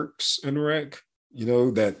Parks and Rec.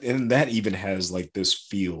 That even has like this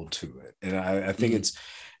feel to it, and I think it's.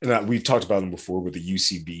 And we've talked about them before with the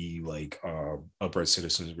UCB, like Upright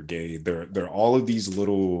Citizens Brigade. They're all of these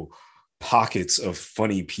little pockets of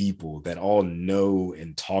funny people that all know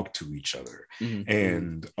and talk to each other. Mm-hmm.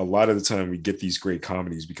 And a lot of the time we get these great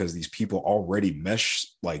comedies because these people already mesh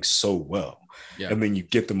like so well. Yeah. And then you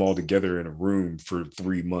get them all together in a room for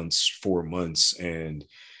 3 months, 4 months, and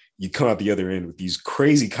you come out the other end with these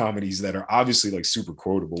crazy comedies that are obviously like super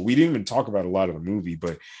quotable. We didn't even talk about a lot of the movie,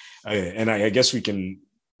 but I guess we can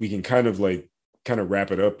kind of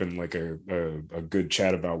wrap it up in like a good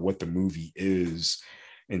chat about what the movie is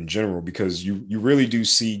in general, because you really do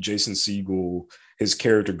see Jason Segel, his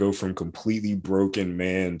character, go from completely broken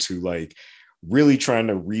man to like really trying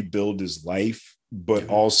to rebuild his life, but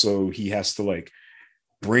also he has to like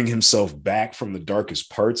bring himself back from the darkest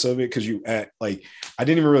parts of it. Because I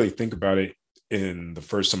didn't even really think about it in the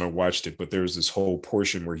first time I watched it, but there was this whole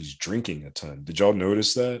portion where he's drinking a ton. Did y'all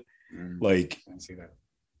notice that? Like, I see that.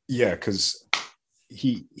 Yeah, because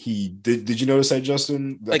he did you notice that,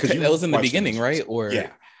 Justin? Like that was in the beginning, right? Or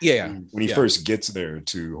yeah. When he first gets there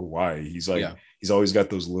to Hawaii, he's like he's always got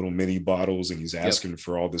those little mini bottles and he's asking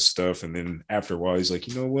for all this stuff, and then after a while he's like,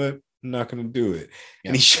 you know what, I'm not gonna do it.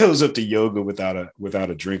 And he shows up to yoga without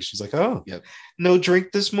a drink. She's like, no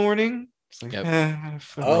drink this morning. Like, and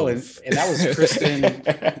that was Kristen.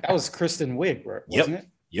 That was Kristen Wiig, wasn't it?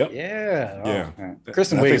 Yep. Yeah.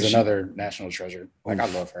 Kristen Wiig is another national treasure. Like, I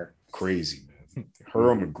love her. Crazy, man.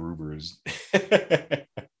 Her and MacGruber is.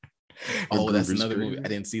 That's another movie. I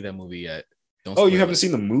didn't see that movie yet. You haven't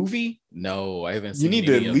seen the movie? No, I haven't seen. You need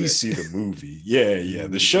to at least see the movie. Yeah.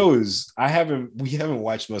 The show is. We haven't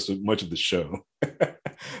watched much of the show.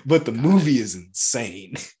 but the movie is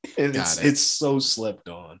insane. And Got it's so slept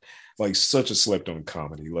on, like such a slept on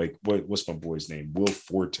comedy. Like what's my boy's name? Will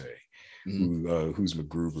Forte. Who's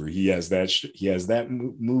MacGruber. He has that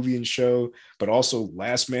movie and show, but also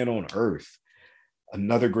Last Man on Earth,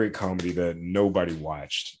 another great comedy that nobody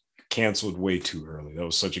watched, canceled way too early. That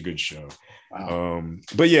was such a good show. Wow.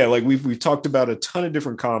 But yeah, like we've talked about a ton of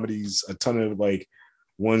different comedies, a ton of like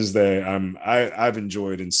ones that I've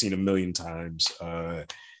enjoyed and seen a million times,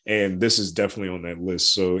 and this is definitely on that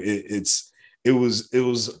list. So it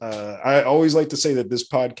was I always like to say that this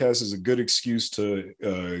podcast is a good excuse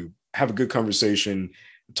to have a good conversation,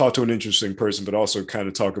 talk to an interesting person, but also kind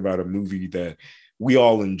of talk about a movie that we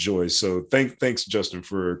all enjoy. So thanks, Justin,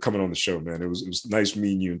 for coming on the show, man. It was nice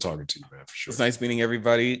meeting you and talking to you, man, for sure. It's nice meeting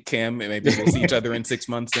everybody. Cam, and maybe we'll see each other in 6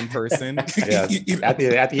 months in person. Yeah, at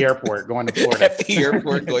the airport, going to Florida. At the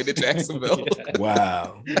airport, going to Jacksonville.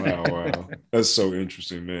 Wow. That's so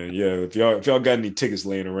interesting, man. Yeah, if y'all got any tickets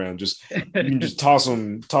laying around, you can just toss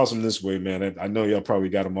them this way, man. I know y'all probably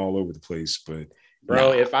got them all over the place, but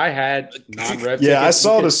bro, if I had non-rev tickets, I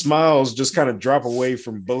saw the smiles just kind of drop away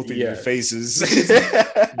from both of your faces.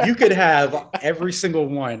 You could have every single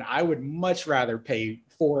one. I would much rather pay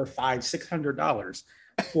 $400, $500, $600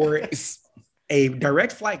 for a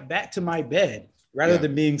direct flight back to my bed rather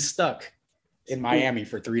than being stuck in Miami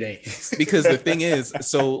for 3 days. Because the thing is,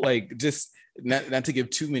 so like just not to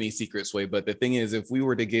give too many secrets away, but the thing is, if we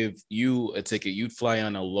were to give you a ticket, you'd fly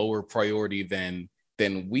on a lower priority than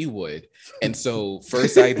we would. And so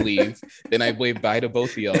first I'd leave, then I'd wave bye to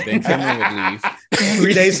both of y'all, then Cameron would leave.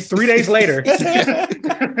 3 days later.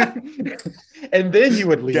 And then you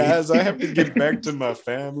would leave. Guys, I have to get back to my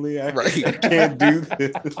family. I can't do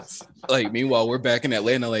this. Like, meanwhile, we're back in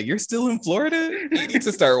Atlanta, like, you're still in Florida? You need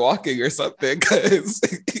to start walking or something, because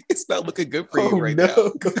it's not looking good for you right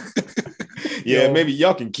now. Yeah, maybe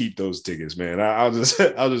y'all can keep those tickets, man. I'll just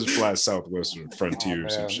fly Southwest or Frontier or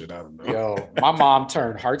some shit. I don't know. Yo, my mom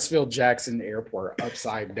turned Hartsfield-Jackson Airport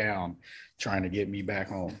upside down trying to get me back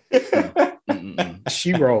home.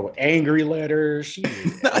 She wrote angry letters.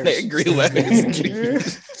 Not angry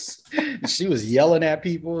letters. She was yelling at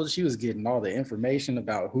people. She was getting all the information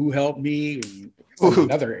about who helped me from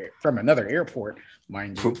another airport,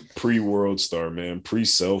 mind you. Pre-World Star, man.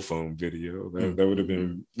 Pre-cell phone video. That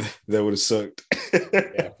would have sucked.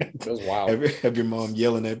 Yeah, it was wild. Have your mom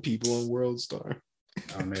yelling at people on World Star.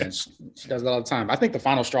 Oh man, she does it all the time. I think the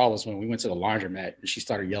final straw was when we went to the laundromat and she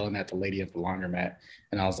started yelling at the lady at the laundromat,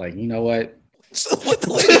 and I was like, you know what? So what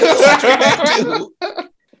the lady do?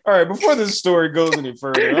 All right, before this story goes any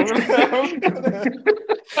further,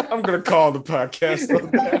 I'm gonna call the podcast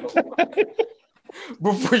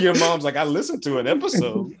before your mom's like, I listened to an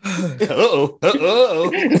episode.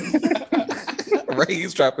 Right,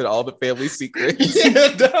 he's dropping all the family secrets.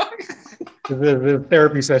 Yeah, dog. The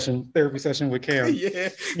therapy session with Cam. Yeah,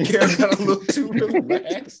 Cam got a little too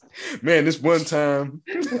relaxed. Man, this one time.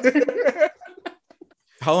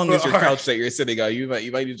 How long is your couch that you're sitting on? You might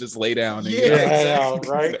need to just lay down. And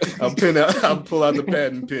right. I'll pull out the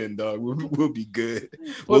pad and pen, dog. We'll be good.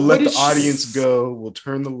 We'll let the audience go. We'll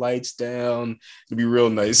turn the lights down. It'll be real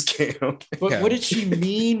nice, Cam. But what did she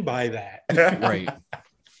mean by that? Right.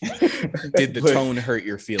 Did the tone hurt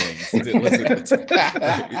your feelings?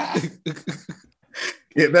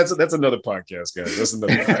 Yeah, that's another podcast, guys. That's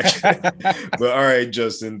another podcast. But all right,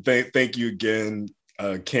 Justin, thank you again.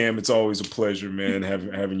 Cam, it's always a pleasure, man,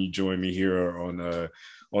 having you join me here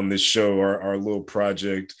on this show, our little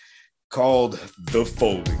project called The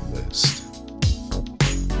Folding List.